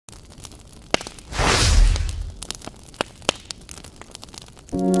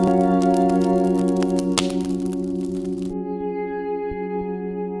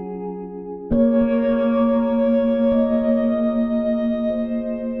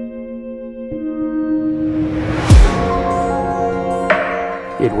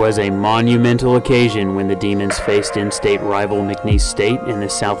It was a monumental occasion when the Demons faced in-state rival McNeese State in the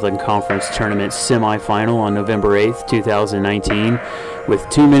Southland Conference Tournament semifinal on November 8, 2019. With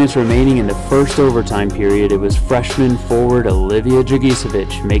 2 minutes remaining in the first overtime period, it was freshman forward Olivia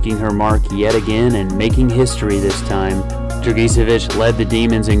Dragicevic making her mark yet again and making history this time. Dragicevic led the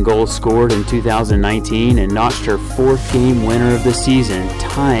Demons in goals scored in 2019 and notched her 4th game winner of the season,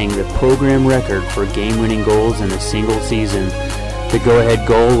 tying the program record for game-winning goals in a single season. The go-ahead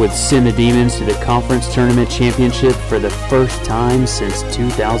goal would send the Demons to the conference tournament championship for the first time since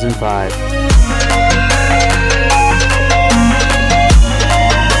 2005.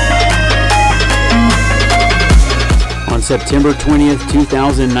 On September 20th,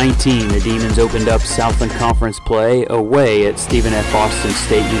 2019, the Demons opened up Southland Conference play away at Stephen F. Austin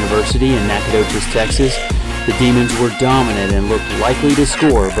State University in Nacogdoches, Texas. The Demons were dominant and looked likely to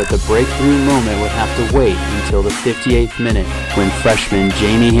score, but the breakthrough moment would have to wait until the 58th minute when freshman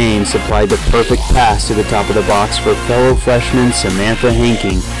Jamie Haynes supplied the perfect pass to the top of the box for fellow freshman Samantha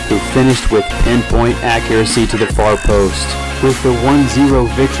Hanking, who finished with pinpoint accuracy to the far post. With the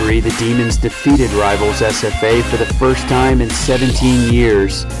 1-0 victory, the Demons defeated rivals SFA for the first time in 17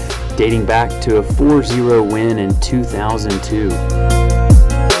 years, dating back to a 4-0 win in 2002.